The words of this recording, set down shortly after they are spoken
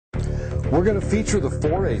We're going to feature the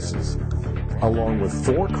 4 aces along with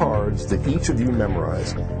 4 cards that each of you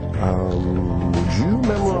memorized. Would you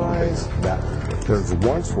memorize that? There's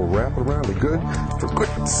once, we'll wrap it around it good for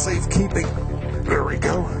good safekeeping. There we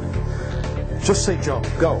go. Just say jump,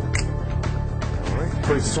 go. All right,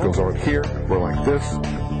 this goes on here, we're like this.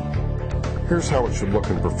 Here's how it should look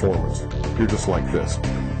in performance. You're just like this.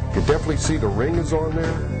 You definitely see the ring is on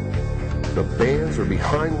there. The bands are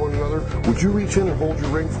behind one another. Would you reach in and hold your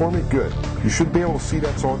ring for me? Good. You should be able to see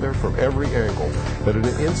that's on there from every angle. But in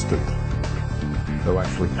an instant, they'll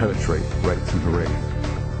actually penetrate right through the ring.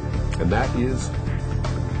 And that is,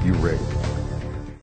 you ring.